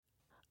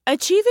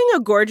Achieving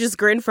a gorgeous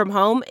grin from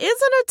home isn't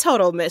a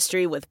total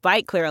mystery with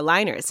Bite Clear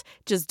aligners.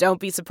 Just don't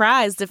be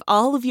surprised if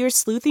all of your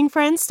sleuthing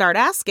friends start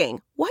asking,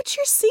 "What's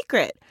your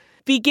secret?"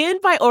 Begin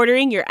by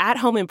ordering your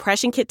at-home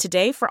impression kit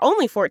today for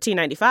only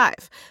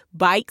 $14.95.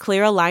 Bite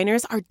Clear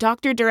aligners are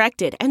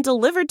doctor-directed and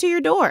delivered to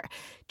your door.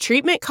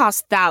 Treatment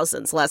costs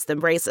thousands less than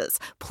braces.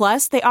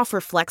 Plus, they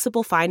offer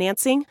flexible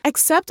financing,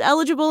 accept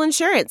eligible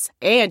insurance,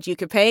 and you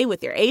can pay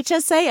with your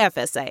HSA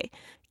FSA.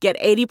 Get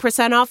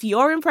 80% off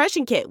your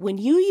impression kit when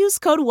you use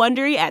code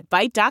WONDERY at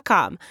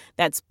Byte.com.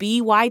 That's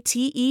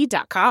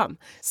BYTE.com.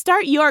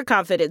 Start your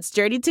confidence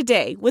journey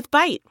today with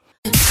Byte.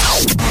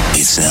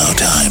 It's now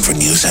time for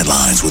news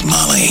headlines with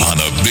Molly on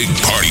the Big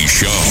Party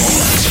Show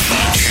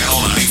on Channel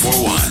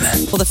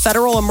 94.1. Well, the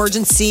Federal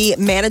Emergency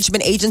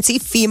Management Agency,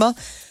 FEMA,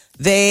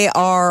 they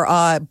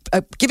are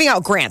giving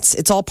out grants.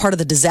 It's all part of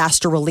the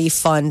disaster relief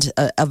fund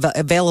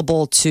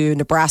available to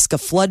Nebraska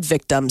flood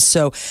victims.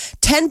 So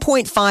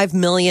 $10.5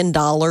 million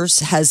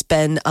has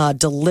been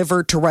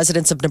delivered to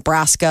residents of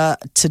Nebraska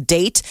to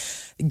date.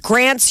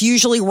 Grants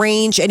usually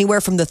range anywhere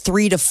from the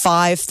 $3,000 to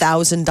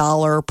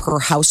 $5,000 per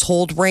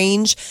household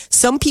range.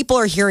 Some people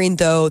are hearing,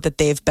 though, that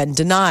they've been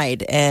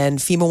denied, and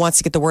FEMA wants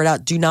to get the word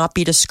out. Do not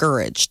be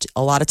discouraged.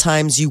 A lot of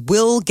times you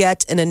will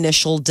get an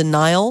initial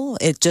denial.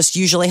 It just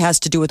usually has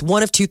to do with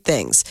one of two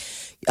things.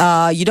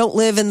 You don't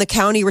live in the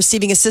county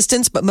receiving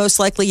assistance, but most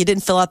likely you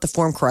didn't fill out the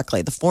form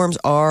correctly. The forms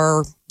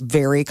are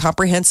very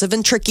comprehensive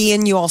and tricky,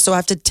 and you also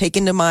have to take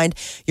into mind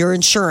your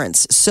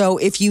insurance. So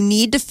if you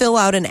need to fill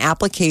out an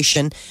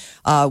application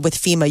with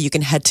FEMA, you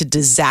can head to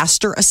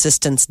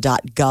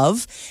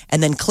disasterassistance.gov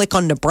and then click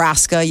on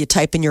Nebraska. You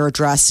type in your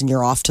address and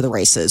you're off to the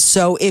races.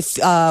 So if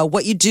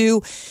what you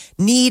do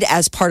need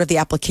as part of the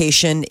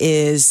application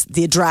is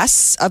the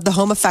address of the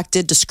home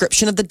affected,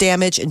 description of the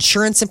damage,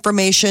 insurance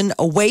information,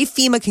 a way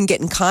FEMA can get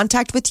in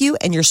contact with you,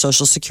 and your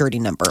social security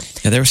number.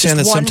 Yeah, they were saying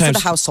Just that one for sometimes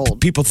the household.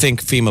 people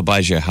think FEMA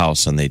buys you a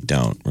house and they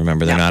don't.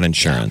 Remember, they're not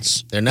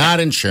insurance. They're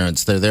not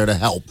insurance. They're there to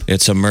help.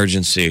 It's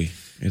emergency.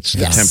 It's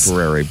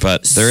temporary.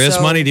 But there is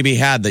So- money to be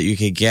had that you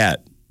could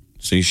get.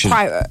 So you should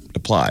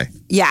apply.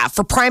 Yeah,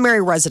 for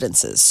primary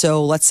residences.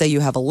 So let's say you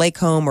have a lake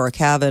home or a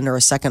cabin or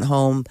a second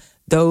home.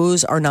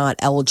 Those are not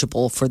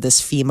eligible for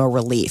this FEMA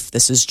relief.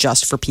 This is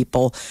just for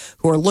people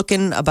who are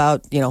looking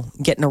about,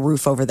 getting a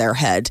roof over their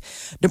head.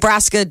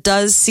 Nebraska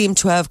does seem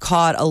to have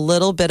caught a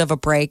little bit of a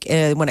break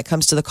when it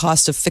comes to the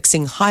cost of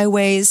fixing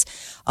highways.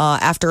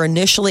 After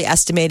initially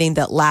estimating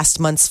that last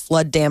month's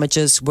flood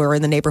damages were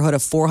in the neighborhood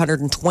of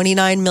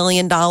 $429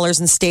 million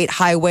in state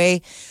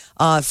highway.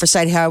 For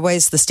state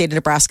highways, the state of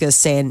Nebraska is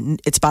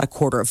saying it's about a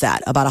quarter of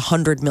that, about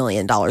 $100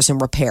 million in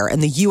repair.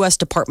 And the U.S.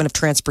 Department of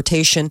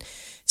Transportation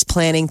is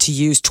planning to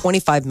use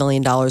 $25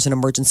 million in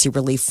emergency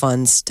relief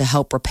funds to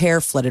help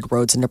repair flooded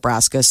roads in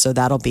Nebraska. So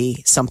that'll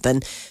be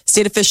something.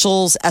 State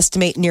officials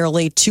estimate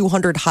nearly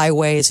 200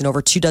 highways and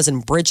over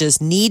 24 bridges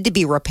need to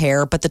be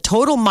repaired, but the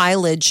total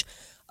mileage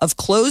of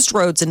closed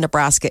roads in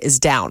Nebraska is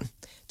down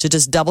to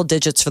just double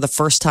digits for the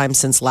first time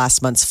since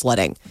last month's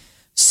flooding.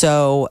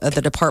 So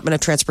the Department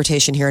of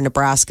Transportation here in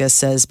Nebraska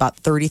says about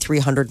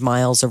 3,300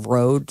 miles of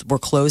road were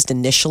closed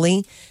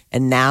initially,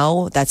 and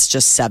now that's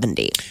just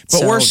 70.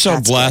 But we're so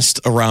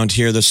blessed around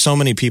here. There's so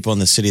many people in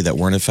the city that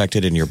weren't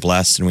affected, and you're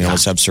blessed, and we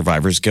always have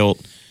survivor's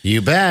guilt.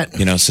 You bet.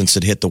 Since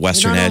it hit the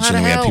western edge, and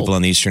then we have people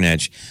on the eastern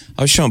edge.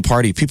 I was showing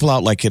Party, people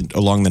out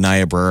along the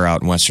Niobrara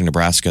out in western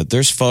Nebraska.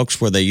 There's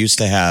folks where they used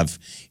to have,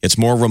 it's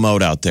more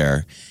remote out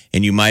there,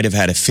 and you might have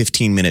had a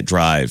 15-minute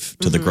drive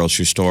to the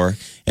grocery store,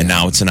 and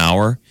now it's an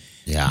hour.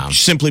 Yeah.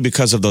 Simply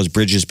because of those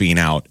bridges being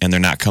out, and they're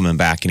not coming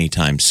back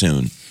anytime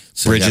soon.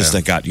 So bridges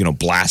that got,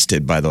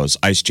 blasted by those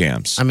ice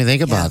jams. I mean,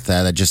 think about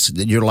that. It just,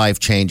 your life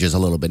changes a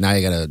little bit. Now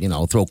you got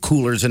to, throw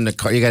coolers in the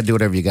car. You got to do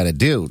whatever you got to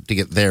do to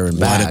get there and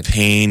back. A lot of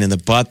pain in the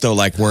butt, though.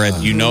 Like, where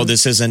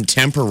this isn't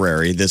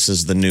temporary. This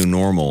is the new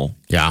normal.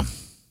 Yeah.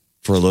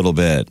 For a little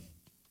bit.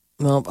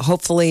 Well,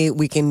 hopefully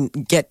we can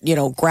get,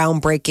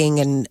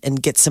 groundbreaking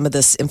and get some of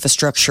this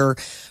infrastructure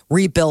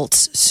rebuilt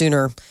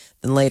sooner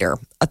than later.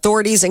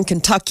 Authorities in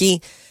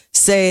Kentucky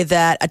say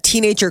that a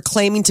teenager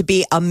claiming to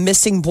be a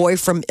missing boy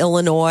from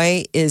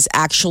Illinois is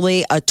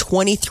actually a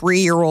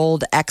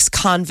 23-year-old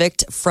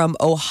ex-convict from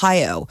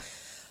Ohio.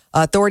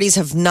 Authorities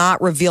have not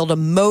revealed a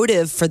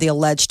motive for the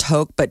alleged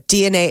hoax, but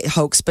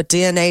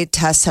DNA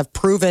tests have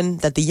proven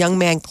that the young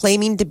man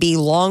claiming to be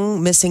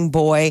long missing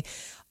boy,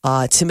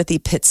 Timothy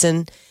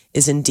Pitson,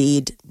 is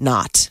indeed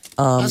not.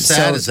 How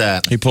sad is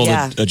that? He pulled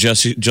a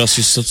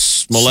Jussie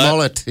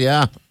Smollett.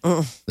 Yeah.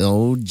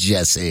 Oh,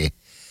 Jesse.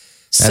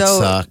 That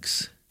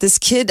sucks. This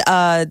kid,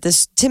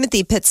 this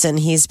Timothy Pitson,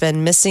 he's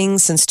been missing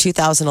since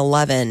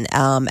 2011.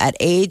 At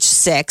age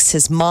 6,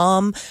 his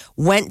mom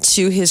went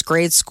to his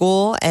grade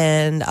school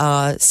and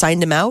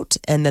signed him out.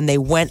 And then they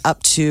went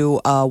up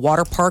to a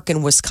water park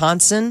in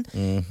Wisconsin.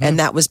 Mm-hmm. And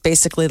that was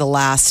basically the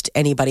last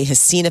anybody has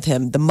seen of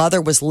him. The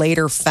mother was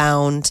later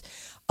found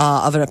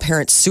of an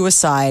apparent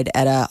suicide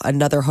at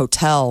another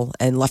hotel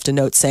and left a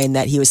note saying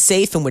that he was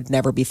safe and would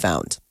never be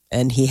found.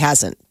 And he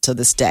hasn't to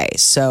this day.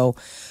 So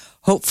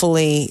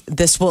hopefully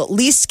this will at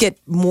least get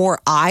more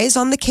eyes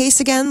on the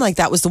case again. Like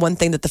that was the one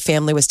thing that the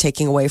family was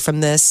taking away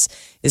from this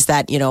is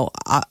that,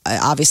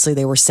 obviously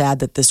they were sad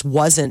that this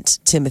wasn't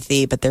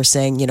Timothy, but they're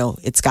saying,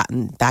 it's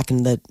gotten back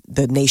in the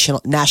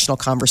national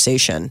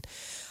conversation.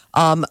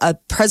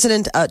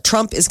 President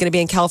Trump is going to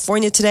be in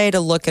California today to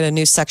look at a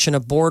new section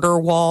of border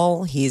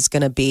wall. He's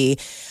going to be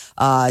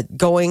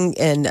going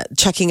and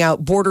checking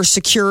out border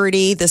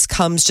security. This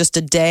comes just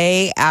a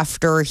day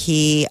after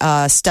he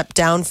stepped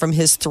down from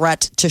his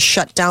threat to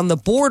shut down the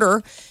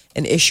border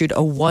and issued a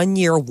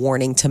 1-year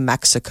warning to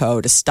Mexico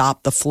to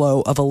stop the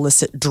flow of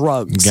illicit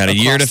drugs. Got a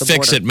year to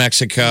fix it,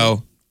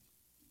 Mexico.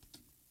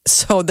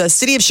 So the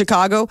city of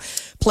Chicago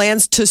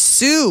plans to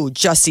sue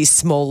Jussie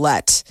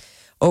Smollett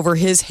over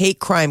his hate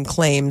crime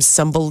claims,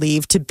 some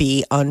believe to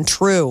be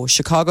untrue.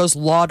 Chicago's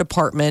law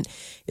department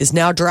is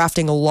now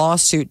drafting a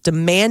lawsuit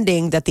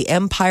demanding that the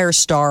Empire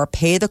Star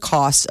pay the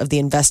costs of the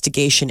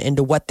investigation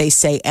into what they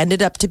say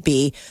ended up to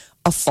be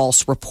a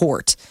false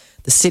report.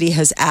 The city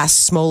has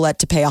asked Smollett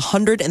to pay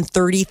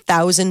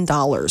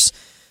 $130,000.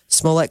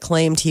 Smollett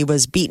claimed he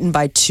was beaten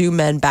by 2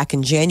 men back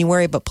in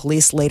January, but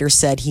police later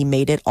said he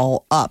made it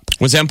all up.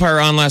 Was Empire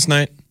on last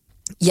night?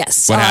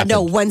 Yes. What happened?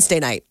 No, Wednesday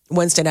night.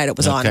 Wednesday night it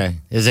was on. Okay.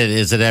 Is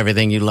it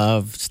everything you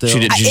love still?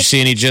 Did you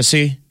see any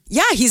Jussie?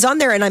 Yeah, he's on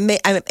there, and I'm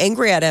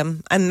angry at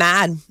him. I'm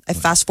mad. I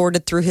fast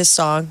forwarded through his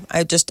song.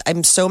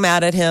 I'm so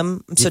mad at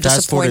him. I'm so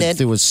disappointed.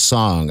 Through his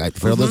song.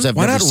 For those that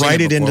why not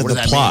write it into the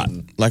plot?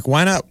 Like,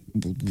 why not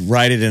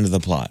write it into the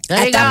plot?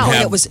 At that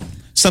point, it was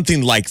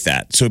something like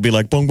that. So it'd be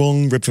like, boom,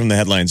 boom, ripped from the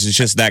headlines. It's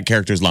just that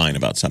character's lying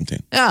about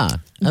something. Yeah.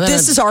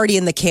 This is already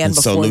in the can and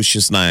before. So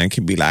Lucius Lyon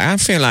could be like, I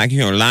feel like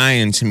you're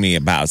lying to me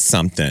about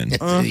something.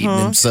 Eating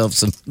himself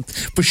some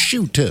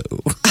prosciutto.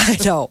 I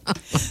know.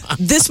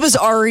 This was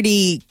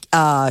already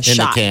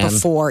shot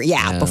before.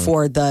 Yeah,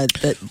 before the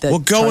well,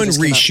 go and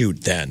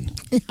reshoot then.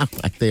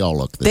 Like they all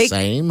look the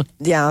same.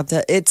 Yeah,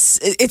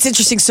 it's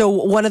interesting. So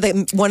one of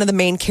the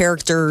main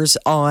characters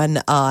on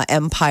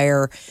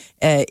Empire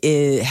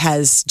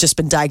has just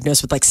been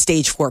diagnosed with like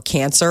stage 4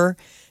 cancer.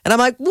 And I'm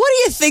like, what do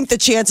you think the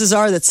chances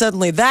are that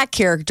suddenly that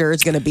character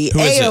is going to be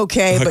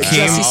A-okay? But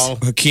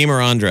Hakeem or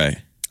Andre?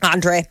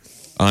 Andre.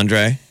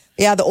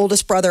 Yeah, the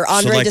oldest brother.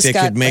 Andre so like just they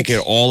got, could make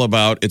it all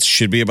about, it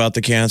should be about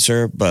the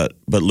cancer, but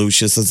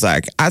Lucius is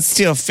like, I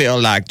still feel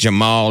like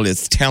Jamal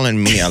is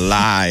telling me a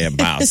lie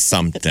about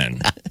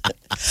something.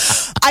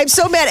 I'm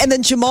so mad. And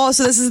then Jamal,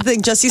 so this is the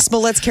thing, Jussie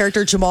Smollett's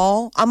character,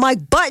 Jamal, I'm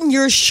like, button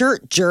your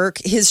shirt, jerk.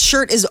 His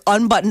shirt is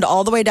unbuttoned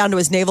all the way down to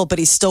his navel, but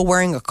he's still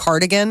wearing a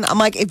cardigan. I'm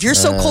like, if you're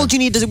so cold you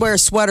need to wear a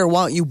sweater,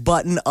 why don't you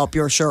button up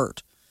your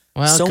shirt?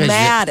 Well, so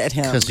mad at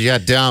him. Because you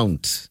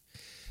don't.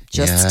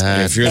 Just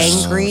if you're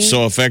angry.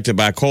 So affected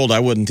by cold, I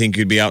wouldn't think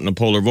you'd be out in a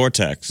polar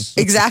vortex.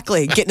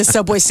 Exactly. Getting a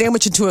Subway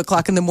sandwich at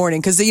 2:00 in the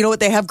morning. Because you know what?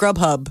 They have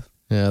Grubhub.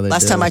 Yeah,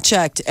 Last time I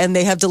checked. And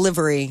they have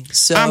delivery.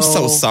 So I'm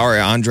so sorry,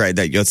 Andre,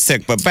 that you're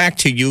sick. But back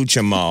to you,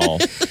 Jamal.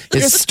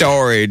 His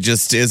story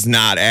just is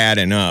not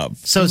adding up.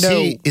 So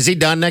is he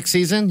done next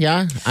season?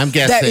 Yeah? I'm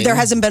guessing. There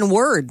hasn't been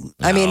word.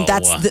 I mean,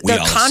 that's their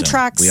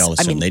contracts. We all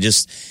assume. They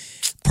just...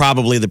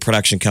 Probably the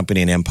production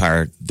company in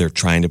Empire, they're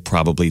trying to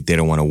they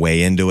don't want to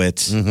weigh into it.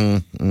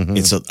 Mm-hmm,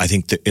 mm-hmm. I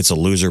think it's a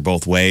loser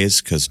both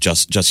ways because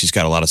Jussie's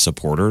got a lot of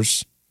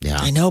supporters. Yeah,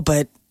 I know,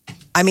 but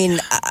I mean,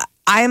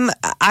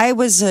 I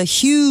was a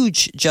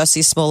huge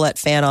Jussie Smollett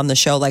fan on the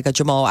show, like a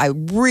Jamal. I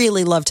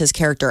really loved his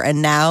character,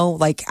 and now,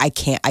 like,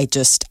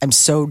 I'm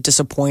so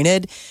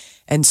disappointed,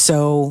 and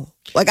so,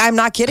 like, I'm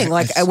not kidding.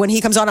 Like when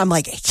he comes on, I'm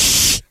like.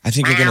 I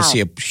think you're going to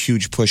see a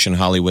huge push in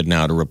Hollywood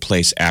now to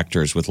replace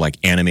actors with like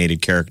animated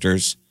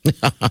characters.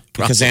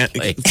 Because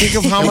think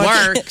of how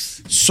much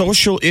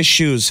social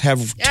issues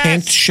have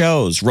tanked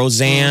shows.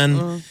 Roseanne.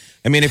 Mm-hmm.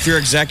 I mean, if you're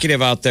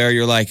executive out there,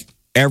 you're like,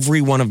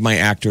 every one of my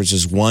actors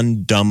is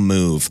one dumb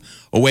move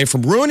away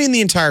from ruining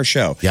the entire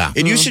show. Yeah.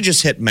 It used to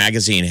just hit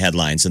magazine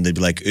headlines and they'd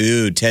be like,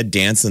 ooh, Ted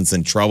Danson's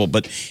in trouble.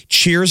 But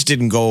Cheers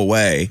didn't go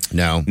away.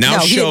 No. Now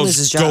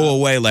shows go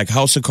away like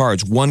House of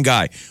Cards. One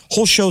guy.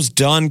 Whole show's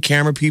done.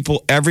 Camera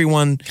people.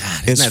 Everyone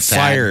is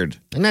fired.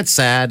 Isn't that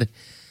sad?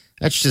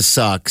 That just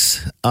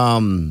sucks.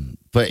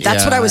 But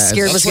that's what I was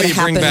scared was going to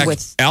happen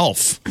with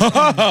Elf.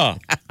 I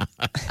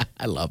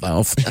love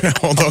Elf.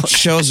 All those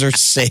shows are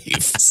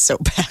safe. So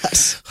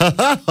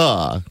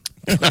bad.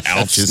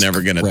 Elf's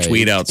never going to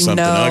tweet out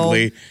something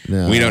ugly.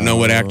 No. We don't know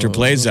what actor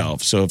plays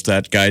Elf. So if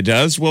that guy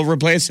does, we'll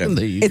replace him.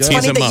 It's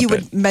funny that you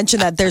would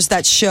mention that. There's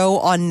that show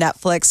on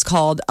Netflix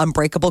called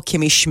Unbreakable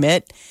Kimmy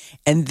Schmidt.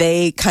 And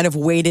they kind of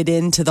waded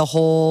into the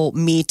whole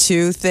Me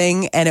Too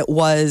thing. And it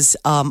was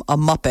a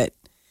Muppet.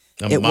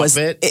 It was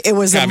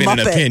a having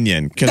Muppet. An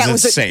opinion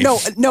because it's safe.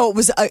 No,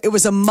 it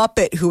was a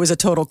Muppet who was a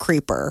total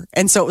creeper,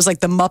 and so it was like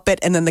the Muppet,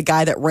 and then the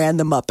guy that ran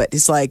the Muppet.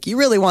 He's like, "You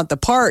really want the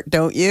part,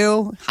 don't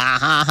you?" Ha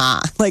ha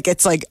ha! Like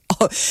it's like,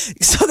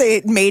 so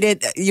they made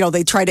it.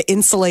 They tried to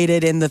insulate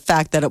it in the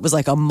fact that it was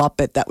like a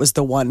Muppet that was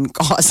the one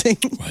causing.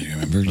 Well, you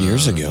remember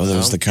years ago there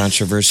was the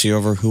controversy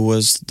over who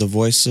was the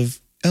voice of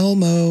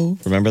Elmo.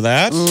 Remember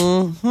that?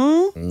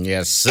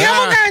 Yes, sir.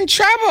 Elmo got in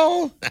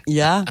trouble.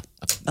 Yeah.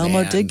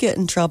 Elmo did get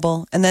in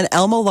trouble. And then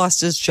Elmo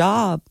lost his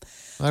job.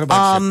 What a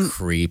bunch of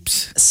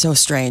creeps. So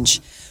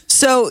strange.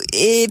 So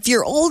if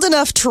you're old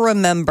enough to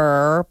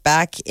remember,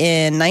 back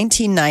in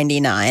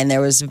 1999,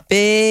 there was a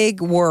big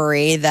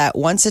worry that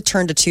once it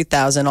turned to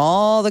 2000,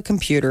 all the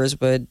computers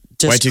would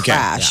just Y2K.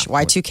 crash. Yeah.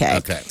 Y2K.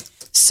 Okay.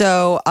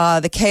 So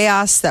the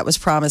chaos that was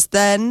promised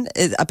then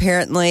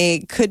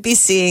apparently could be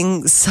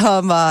seeing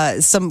some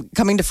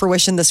coming to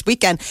fruition this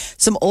weekend.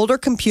 Some older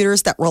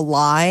computers that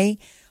rely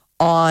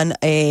on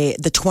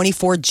the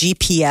 24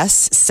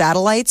 GPS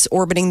satellites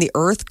orbiting the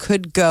Earth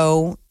could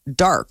go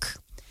dark.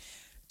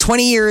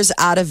 20 years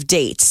out of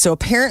date. So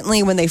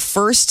apparently when they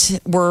first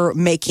were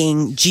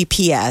making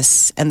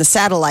GPS and the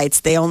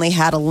satellites, they only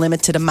had a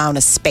limited amount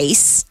of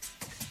space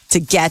to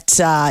get,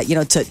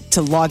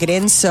 to log it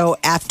in. So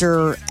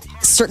after a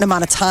certain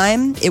amount of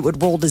time, it would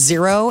roll to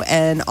zero.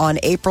 And on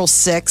April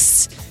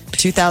 6th,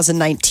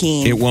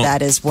 2019,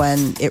 that is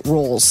when it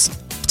rolls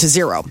to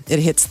zero. It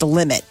hits the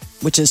limit,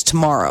 which is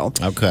tomorrow.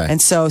 Okay.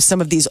 And so some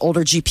of these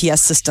older GPS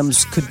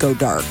systems could go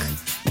dark,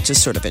 which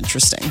is sort of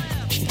interesting.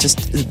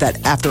 Just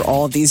that after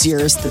all of these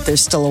years, that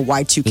there's still a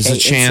Y2K There's a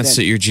chance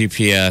that incident. your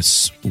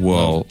GPS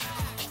will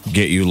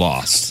get you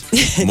lost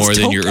more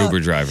than your Uber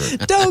driver.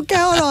 Don't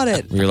count on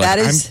it. You're like,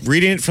 I'm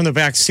reading it from the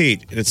back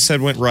seat. It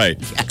said went right.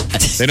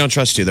 They don't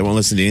trust you. They won't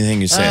listen to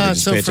anything you say. They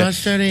just so pay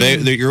attention.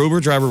 frustrating. Your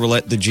Uber driver will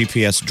let the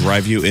GPS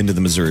drive you into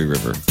the Missouri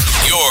River.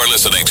 You're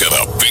listening to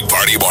the Big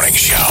Party Morning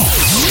Show.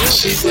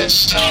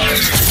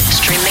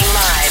 Streaming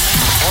live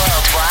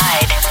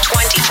worldwide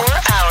 24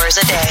 hours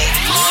a day.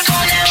 Log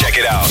on now. Check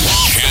it out.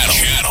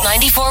 Channel.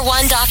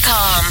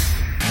 941.com.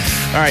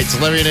 All right,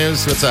 celebrity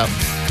news. What's up?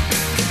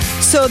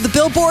 So the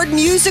Billboard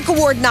Music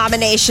Award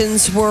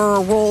nominations were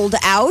rolled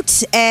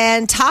out,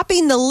 and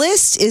topping the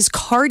list is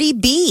Cardi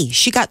B.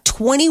 She got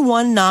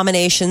 21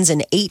 nominations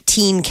in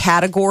 18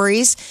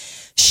 categories.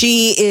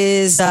 She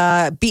is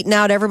beating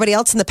out everybody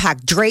else in the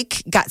pack.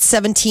 Drake got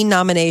 17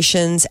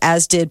 nominations,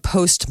 as did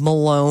Post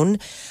Malone.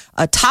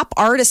 Top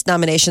artist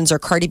nominations are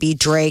Cardi B,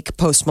 Drake,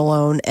 Post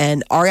Malone,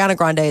 and Ariana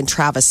Grande and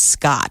Travis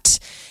Scott.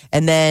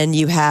 And then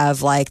you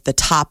have like the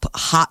top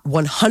Hot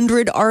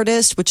 100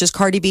 artist, which is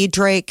Cardi B,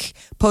 Drake,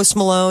 Post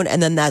Malone,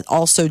 and then that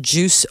also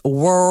Juice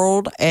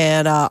WRLD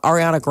and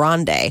Ariana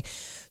Grande.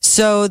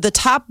 So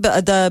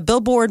the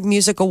Billboard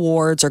Music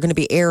Awards are going to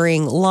be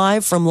airing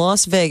live from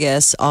Las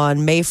Vegas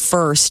on May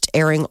 1st,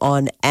 airing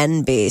on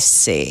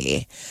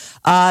NBC.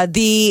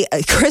 The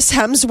Chris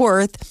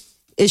Hemsworth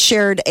is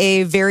shared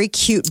a very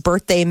cute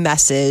birthday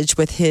message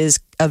with his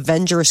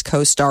Avengers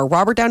co-star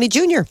Robert Downey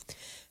Jr.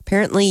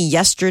 Apparently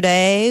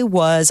yesterday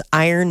was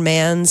Iron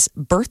Man's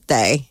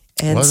birthday.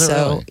 And Was it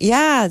really?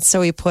 Yeah,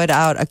 so he put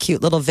out a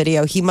cute little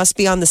video. He must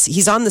be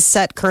he's on the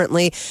set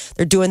currently.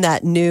 They're doing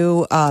that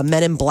new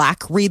Men in Black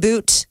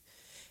reboot.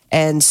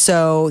 And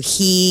so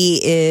he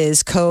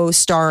is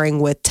co-starring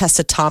with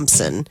Tessa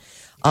Thompson.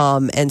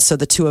 And so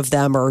the two of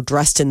them are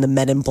dressed in the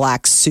Men in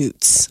Black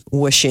suits,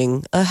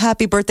 wishing a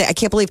happy birthday. I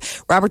can't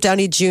believe Robert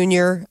Downey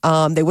Jr.,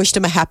 they wished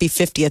him a happy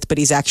 50th, but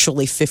he's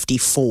actually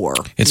 54.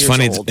 It's years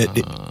funny.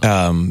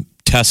 old.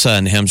 Tessa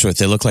and Hemsworth,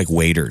 they look like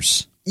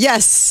waiters.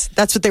 Yes,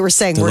 that's what they were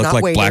saying. They We're look not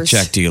like waiters.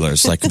 blackjack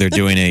dealers. Like they're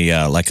doing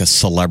a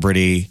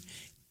celebrity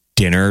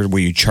dinner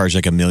where you charge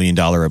like $1 million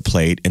a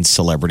plate, and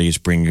celebrities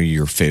bring you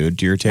your food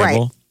to your table.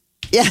 Right.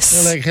 Yes.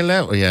 They're like,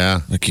 hello.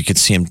 Yeah. Like you could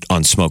see him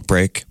on smoke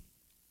break.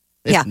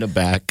 Yeah. In the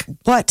back.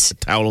 What?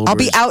 Towel I'll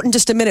be overs. out in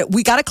just a minute.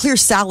 We got to clear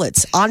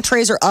salads.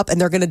 Entrees are up and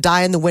they're going to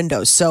die in the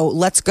windows. So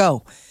let's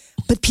go.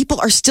 But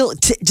people are still,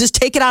 just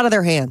take it out of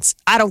their hands.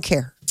 I don't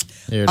care.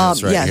 Here it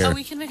is right yeah. here. Oh,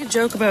 we can make a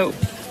joke about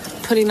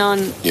putting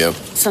on Yeah.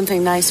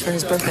 something nice for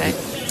his birthday.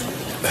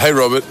 Hey,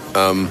 Robert.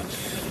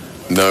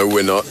 No,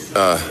 we're not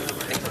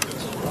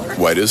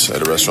waiters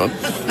at a restaurant.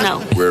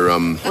 No, We're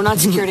we're not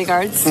security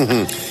guards.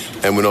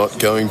 and we're not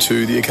going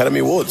to the Academy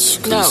Awards.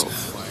 'cause,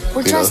 No,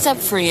 we're dressed up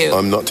for you.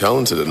 I'm not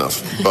talented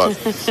enough, but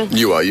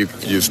you are. You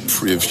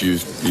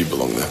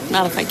belong there.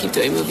 Not if I keep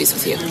doing movies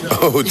with you.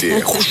 Oh dear.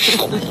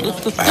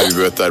 Happy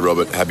birthday,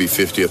 Robert. Happy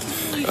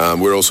 50th.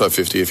 We're also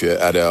 50 if you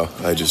add our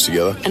ages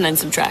together. And then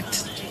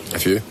subtract. A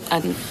few.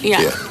 And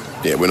yeah,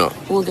 Yeah, we're not.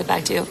 we'll get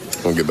back to you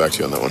We'll get back to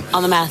you on that one.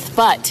 on the math.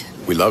 But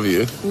We love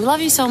you. we love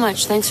you so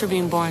much. Thanks for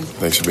being born.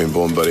 Thanks for being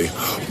born, buddy.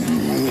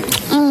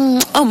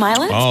 Oh,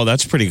 Mila? Oh,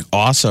 that's pretty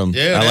awesome.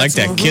 Yeah, I like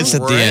that's that kiss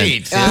at the end.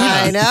 great.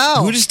 I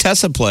know. Who does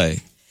Tessa play?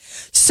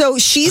 So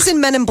she's in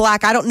Men in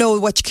Black. I don't know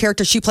which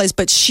character she plays,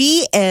 but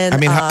she and I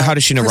mean, how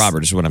does she know Chris-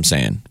 Robert is what I'm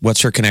saying.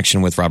 What's her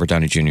connection with Robert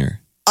Downey Jr.?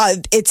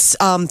 It's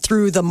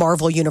through the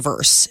Marvel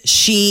universe.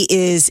 She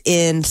is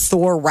in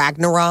Thor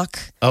Ragnarok.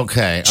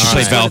 Okay. She all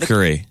plays right.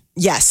 Valkyrie.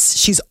 Yes,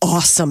 she's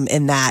awesome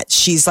in that.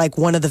 She's like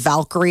one of the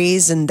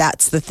Valkyries, and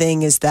that's the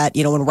thing is that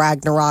in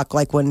Ragnarok,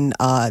 like when,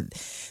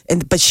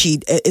 but she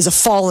is a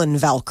fallen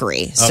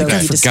Valkyrie. So Okay. he I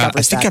forgot. discovers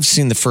I think that. I've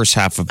seen the first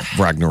half of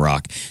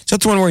Ragnarok. Is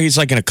that the one where he's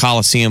like in a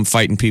coliseum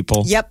fighting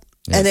people? Yep,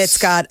 and it's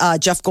got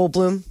Jeff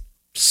Goldblum.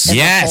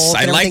 Yes, Hulk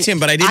I and liked everything. him,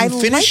 but I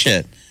didn't finish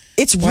it.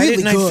 It's Why really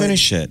didn't good. I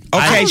finish it?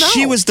 I Okay, don't know.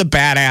 she was the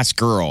badass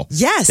girl.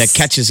 Yes. That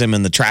catches him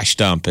in the trash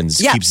dump and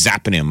keeps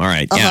zapping him. All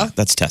right, yeah,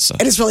 that's Tessa.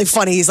 And it's really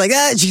funny. He's like,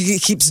 she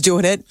keeps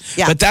doing it.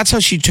 Yeah. But that's how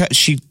she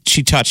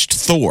touched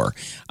Thor.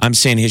 I'm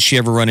saying, has she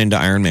ever run into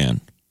Iron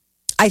Man?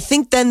 I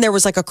think then there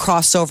was like a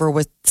crossover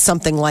with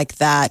something like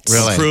that.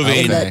 Really?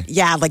 Proving Okay.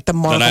 Yeah, like the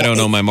Marvel. But I don't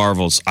know my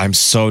Marvels. I'm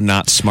so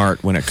not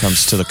smart when it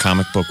comes to the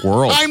comic book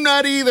world. I'm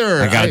not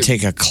either. I got to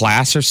take a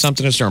class or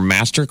something. Is there a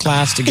master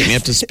class to get me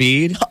up to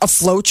speed? A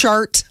flow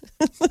chart.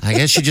 I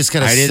guess you just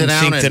got to I sit didn't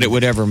down think and, that it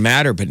would ever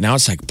matter, but now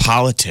it's like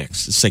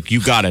politics. It's like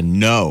you got to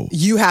know.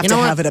 You have to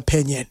know have what? an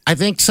opinion. I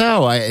think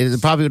so.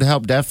 It probably would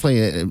help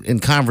definitely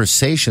in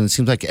conversation. It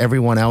seems like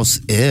everyone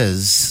else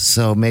is.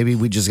 So maybe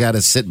we just got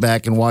to sit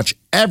back and watch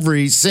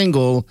every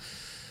single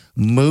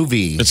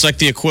movie. It's like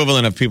the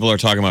equivalent of people are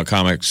talking about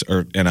comics,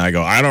 and I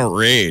go, I don't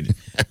read.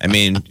 I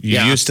mean, you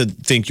Yeah. used to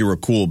think you were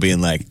cool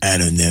being like, I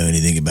don't know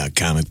anything about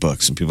comic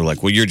books, and people are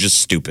like, well, you're just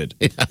stupid.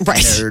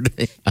 Right.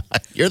 Nerd.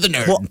 You're the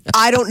nerd. Well,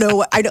 I don't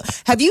know.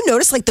 Have you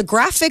noticed like the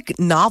graphic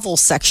novel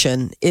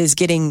section is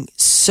getting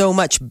so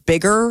much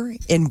bigger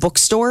in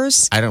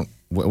bookstores? I don't.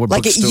 What Like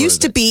it bookstore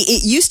used is to be.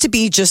 It used to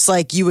be just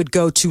like you would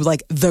go to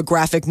like the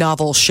graphic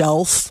novel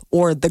shelf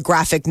or the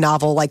graphic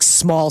novel like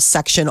small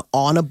section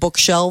on a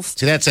bookshelf.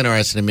 See, that's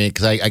interesting to me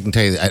because I can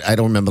tell you, I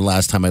don't remember the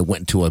last time I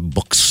went to a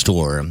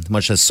bookstore,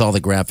 much as saw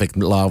the graphic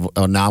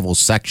novel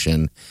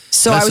section.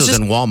 So Unless I was it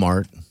just in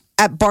Walmart.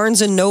 at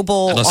Barnes and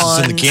Noble Unless it's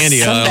on in the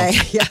candy aisle. Sunday.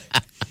 Yeah.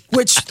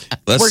 Which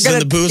Unless we're it's in gonna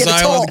the booze get a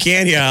aisle or toll. the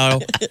candy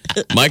aisle.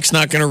 Mike's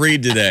not going to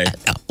read today.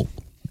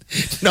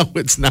 No,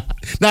 it's not.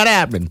 Not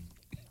happening.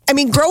 I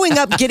mean, growing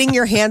up, getting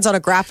your hands on a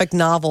graphic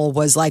novel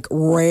was like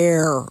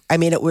rare. I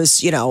mean, it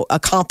was, a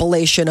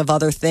compilation of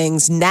other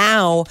things.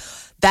 Now,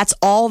 that's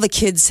all the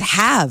kids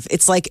have.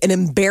 It's like an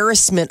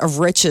embarrassment of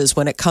riches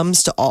when it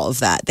comes to all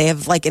of that. They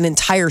have like an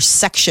entire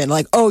section,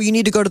 like, oh, you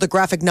need to go to the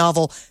graphic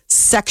novel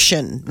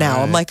section now.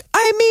 Right. I'm like,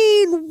 I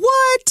mean,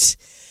 what?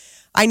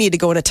 I need to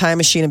go in a time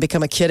machine and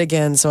become a kid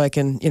again so I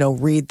can,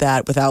 read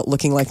that without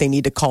looking like they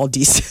need to call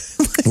DC.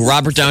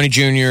 Robert Downey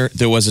Jr.,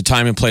 there was a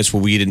time and place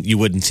where you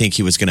wouldn't think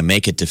he was going to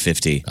make it to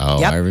 50. Oh,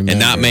 Yep. I remember. And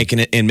not making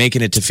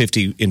it to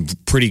 50 in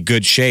pretty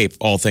good shape,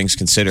 all things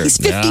considered. He's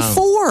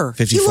 54.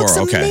 54, He looks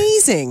okay.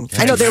 amazing.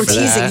 I know they were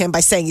remember teasing that. him by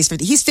saying he's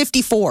 50. He's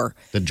 54.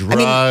 The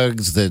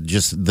drugs, the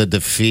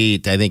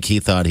defeat. I think he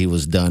thought he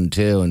was done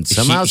too, and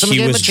somehow he gave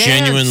him was a chance.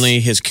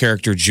 genuinely his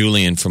character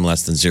Julian from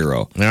Less Than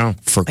Zero Yeah.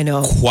 for I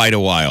know. quite a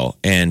while,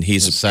 and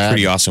he's a It's sad.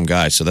 pretty awesome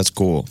guy. So that's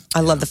cool. I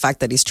love the fact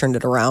that he's turned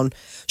it around.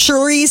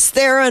 Charlize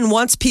Theron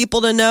wants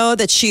people to know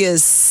that she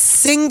is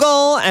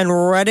single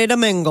and ready to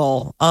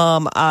mingle.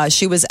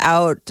 She was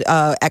out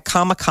at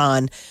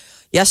Comic-Con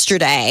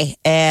yesterday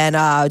and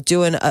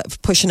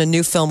pushing a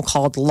new film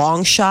called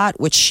Long Shot,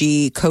 which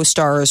she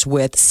co-stars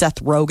with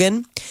Seth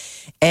Rogen.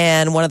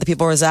 And one of the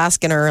people was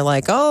asking her,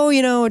 like,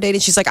 oh,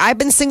 dating. She's like, I've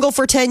been single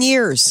for 10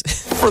 years.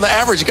 For the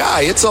average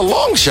guy, it's a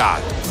long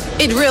shot.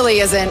 It really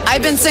isn't.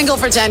 I've been single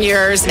for 10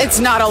 years. It's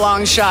not a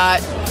long shot.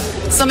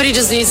 Somebody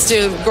just needs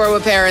to grow a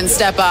pair and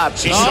step up.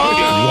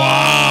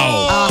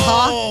 Wow.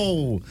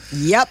 Oh,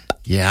 Yep.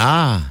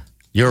 yeah.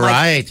 You're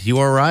right. You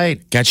are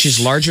right. God, she's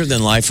larger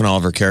than life in all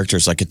of her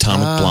characters, like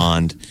Atomic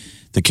Blonde,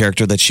 the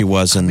character that she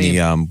was in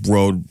Mad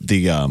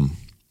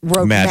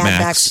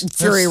Max.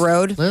 Fury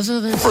Road. Listen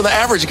to this. For the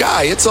average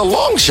guy, it's a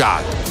long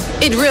shot.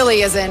 It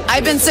really isn't.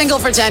 I've been single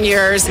for 10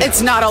 years.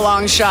 It's not a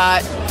long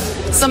shot.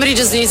 Somebody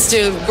just needs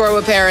to grow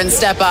a pair and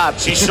step up.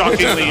 She's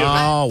shockingly.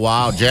 Oh,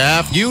 wow,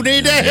 Jeff. You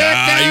need to hit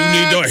that.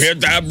 You need to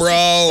hit that,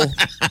 bro.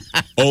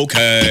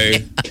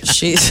 Okay.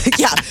 She's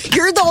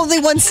you're the only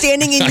one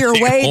standing in your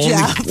way, Only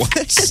Jeff.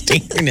 one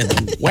standing in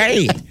the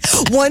way.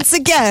 Once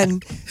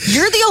again,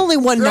 you're the only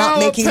one not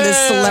Grow a making this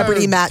pair.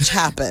 celebrity match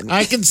happen.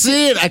 I can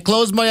see it. I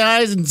close my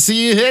eyes and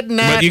see you hitting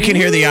that. But you can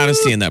hear the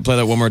honesty in that. Play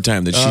that one more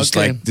time. That she's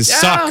Okay. like, this Yeah,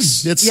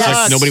 sucks. it It's like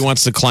sucks. nobody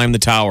wants to climb the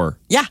tower.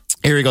 Yeah.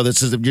 Here we go.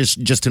 This is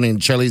just tuning in.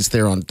 Charlize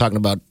Theron talking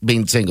about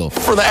being single.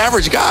 For the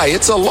average guy,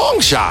 it's a long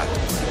shot.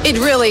 It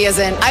really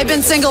isn't. I've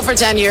been single for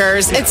 10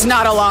 years. It's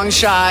not a long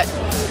shot.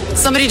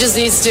 Somebody just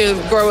needs to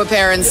grow a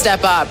pair and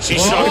step up.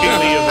 She's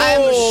shockingly.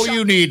 Oh,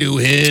 you need to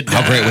hit.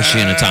 How great was she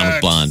in Atomic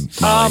Blonde?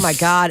 Oh my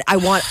God! I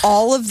want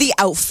all of the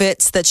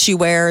outfits that she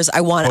wears. I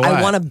want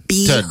to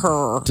be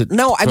her.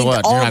 No, I mean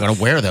what? all. You're not going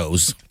to wear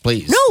those,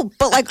 please. No,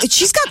 but like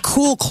she's got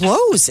cool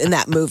clothes in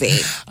that movie.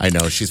 I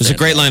know she's. There's a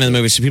great line in the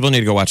movie, so people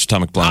need to go watch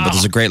Atomic Blonde. But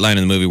there's a great line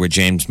in the movie where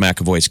James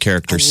McAvoy's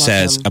character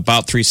says, him.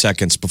 about 3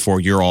 seconds before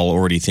you're all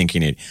already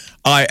thinking it,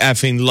 I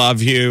effing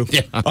love you.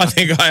 Yeah. I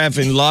think I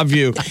effing love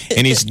you.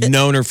 And he's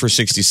known her for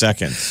 60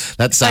 seconds.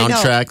 That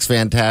soundtrack's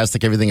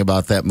fantastic. Everything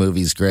about that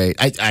movie's great.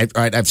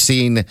 I've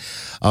seen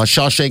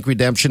Shawshank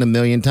Redemption a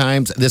million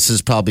times. This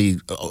is probably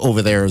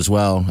over there as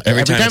well.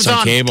 Every time it's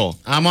on cable.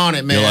 I'm on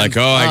it, man. You're like,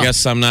 I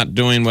guess I'm not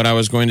doing what I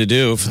was going to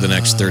do for the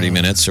next 30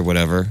 minutes or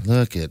whatever.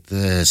 Look at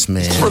this,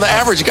 man. For the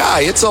average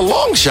guy, it's a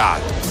long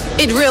shot.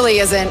 It really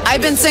isn't.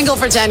 I've been single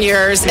for 10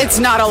 years. It's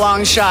not a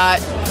long shot.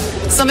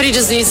 Somebody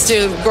just needs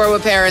to grow a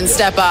pair and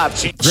step up.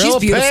 She's Grow a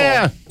beautiful.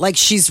 pair. Like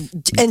she's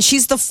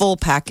the full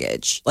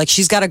package. Like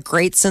she's got a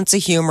great sense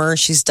of humor.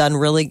 She's done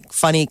really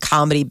funny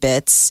comedy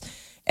bits.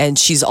 And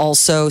she's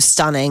also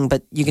stunning,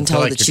 but you can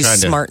tell like that you're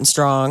she's smart and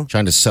strong.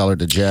 Trying to sell her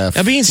to Jeff.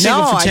 Now, being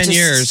single No, for 10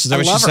 years, is that I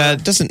what she love said?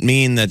 her. Doesn't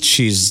mean that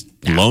she's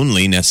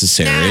lonely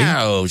necessarily.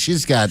 No,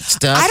 she's got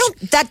stuff.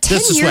 That 10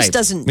 This is years right.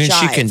 doesn't I mean,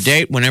 she jive. can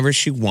date whenever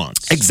she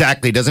wants.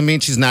 Exactly. Doesn't mean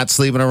she's not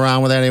sleeping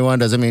around with anyone.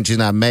 Doesn't mean she's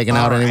not making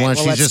out All right, anyone.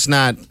 well, She's just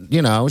not,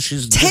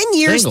 she's 10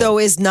 years, single. though,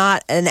 is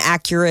not an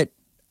accurate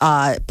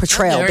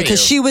portrayal How dare because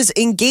you. she was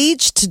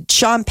engaged to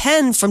Sean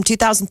Penn from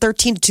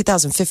 2013 to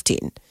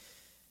 2015.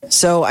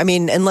 So, I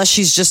mean, unless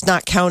she's just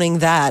not counting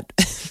that.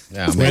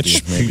 Yeah,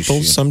 Which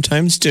people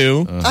sometimes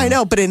do. I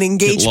know, but an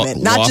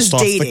engagement, not lost just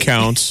off dating. the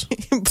counts.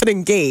 But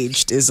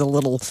engaged is a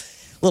little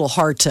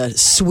hard to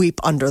sweep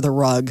under the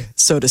rug,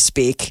 so to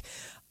speak.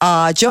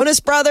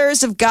 Jonas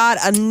Brothers have got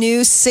a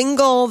new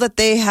single that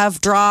they have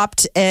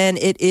dropped, and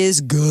it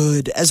is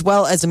good, as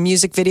well as a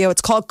music video.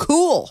 It's called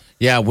Cool.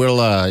 Yeah, we'll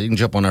you can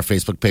jump on our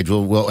Facebook page.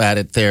 We'll add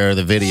it there,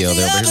 the video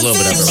there. But here's a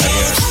little bit of it right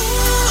here.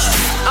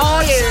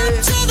 Oh, yeah.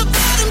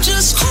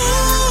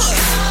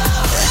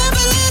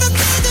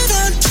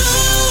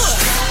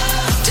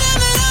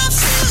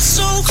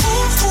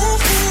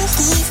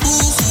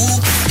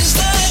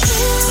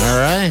 All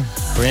right.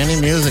 Brand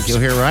new music you'll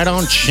hear right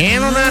on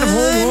Channel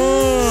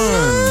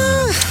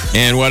 941.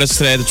 And what is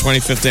today, the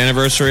 25th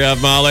anniversary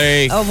of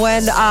Molly? Of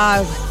when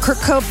Kurt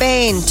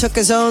Cobain took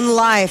his own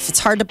life. It's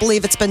hard to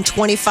believe it's been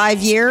 25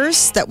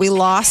 years that we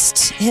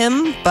lost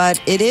him,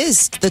 but it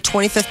is the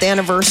 25th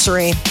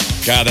anniversary.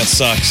 God, that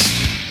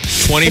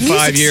sucks.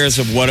 25 years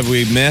of what have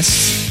we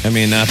missed? I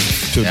mean, not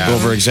to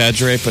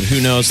over-exaggerate, but who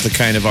knows the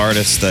kind of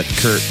artist that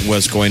Kurt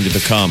was going to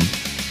become.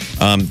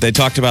 They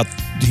talked about,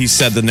 he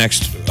said the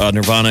next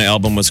Nirvana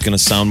album was going to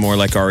sound more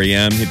like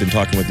REM. He'd been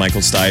talking with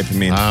Michael Stipe. I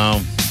mean,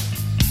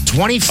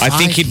 25 I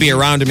think he'd be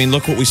around. I mean,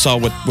 look what we saw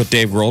what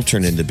Dave Grohl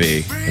turned into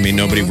be. I mean,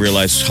 nobody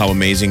realized how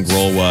amazing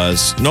Grohl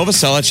was.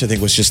 Novoselic, I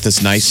think, was just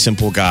this nice,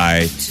 simple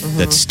guy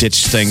that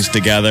stitched things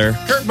together.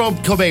 Kurt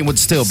Cobain would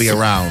still be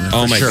around.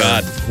 Oh, for my sure.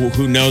 God.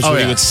 Who knows what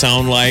he would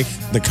sound like?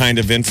 The kind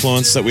of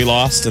influence that we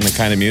lost and the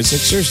kind of music?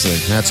 Seriously.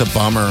 That's a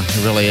bummer.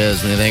 It really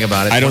is when you think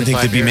about it. I don't think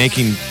 25 they'd be years.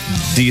 making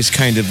these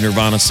kind of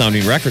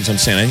Nirvana-sounding records. I'm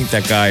saying I think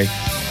that guy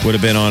would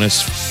have been on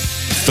his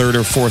third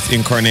or fourth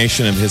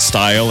incarnation of his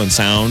style and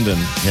sound.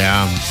 And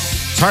Yeah.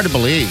 It's hard to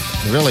believe.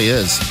 It really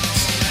is.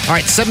 All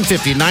right,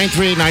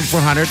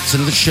 750-938-9400. It's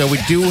into the show. We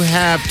do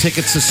have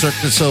tickets to Cirque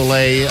du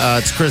Soleil.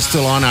 It's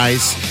Crystal on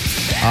Ice.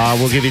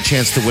 We'll give you a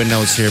chance to win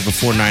those here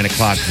before 9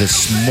 o'clock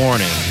this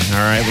morning. All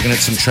right, we're going to have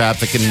some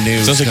traffic and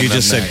news. sounds like you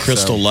coming just up said next,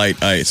 Crystal so.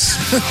 Light Ice.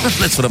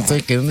 That's what I'm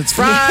thinking. It's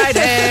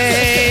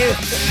Friday.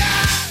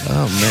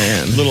 Oh,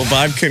 man. Little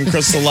vodka and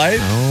Crystal Light?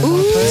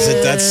 Is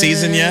it that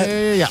season yet?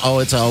 Yeah. Oh,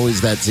 it's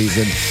always that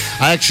season.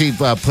 I actually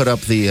put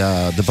up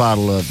the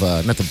bottle of,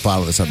 not the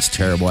bottle, that sounds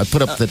terrible. I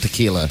put up the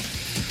tequila.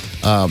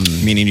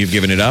 Meaning you've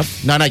given it up?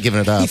 No, not giving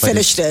it up. He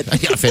finished it. I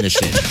finished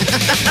it.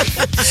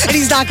 And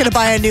he's not going to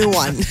buy a new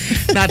one.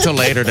 Not till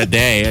later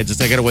today. I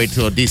got to wait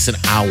till a decent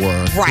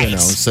hour. Right. You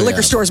know, so, Liquor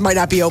yeah. stores might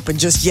not be open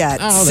just yet.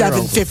 Oh, they're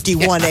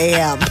 7:51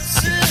 a.m.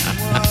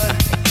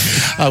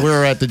 We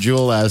were at the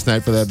Jewel last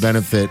night for that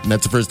benefit, and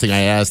that's the first thing I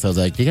asked. I was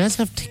like, "Do you guys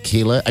have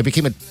tequila?" I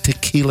became a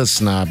tequila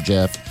snob,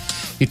 Jeff.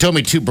 He told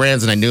me 2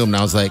 brands, and I knew them, and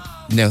I was like,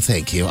 "No,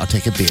 thank you. I'll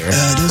take a beer."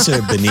 Those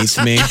are beneath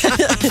me.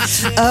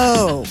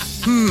 Oh.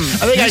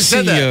 I think I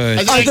said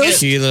that. I think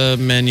Tequila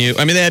menu.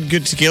 I mean, they had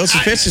good tequilas.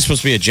 It's basically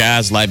supposed to be a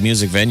jazz live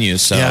music venue.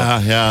 So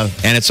yeah.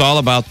 And it's all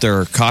about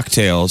their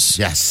cocktails.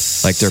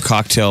 Yes. Like their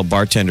cocktail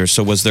bartenders.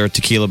 So was there a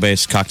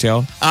tequila-based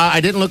cocktail? I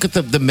didn't look at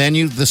the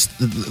menu,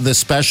 the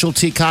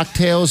specialty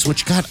cocktails,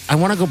 which, God, I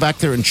want to go back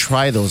there and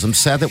try those. I'm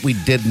sad that we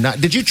did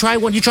not. Did you try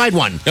one? You tried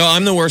one. No,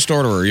 I'm the worst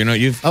orderer. You know,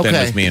 you've been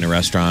Okay. with me in a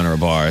restaurant or a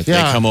bar. They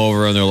Yeah. come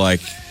over and they're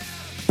like,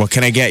 "What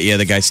can I get you?"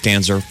 The guy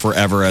stands there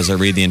forever as I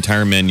read the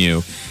entire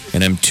menu,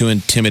 and I'm too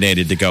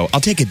intimidated to go, "I'll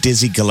take a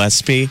Dizzy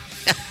Gillespie."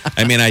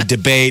 I mean, I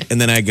debate,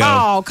 and then I go,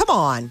 Oh, come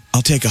on.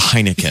 "I'll take a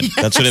Heineken."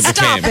 That's what it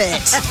Stop became.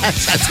 it.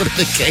 That's what it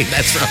became.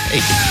 That's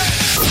right.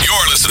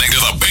 You're listening to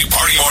the Big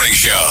Party Morning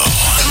Show.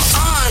 Come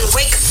on,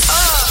 wake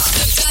up.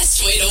 The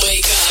best way to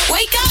wake up.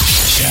 Wake up.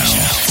 Channel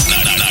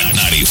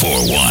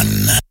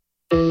 94.1.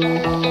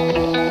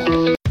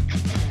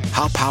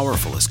 How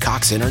powerful is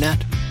Cox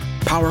Internet?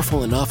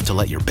 Powerful enough to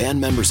let your band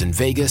members in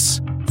Vegas,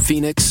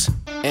 Phoenix,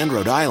 and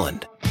Rhode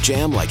Island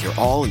jam like you're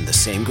all in the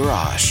same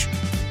garage.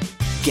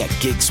 Get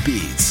gig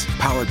speeds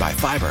powered by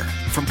fiber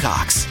from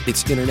Cox.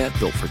 It's internet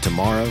built for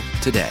tomorrow,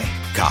 today.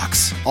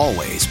 Cox,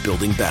 always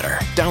building better.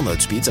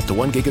 Download speeds up to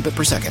 1 gigabit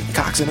per second.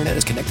 Cox Internet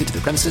is connected to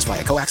the premises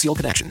via coaxial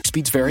connection.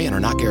 Speeds vary and are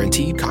not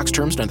guaranteed. Cox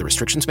terms and other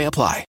restrictions may apply.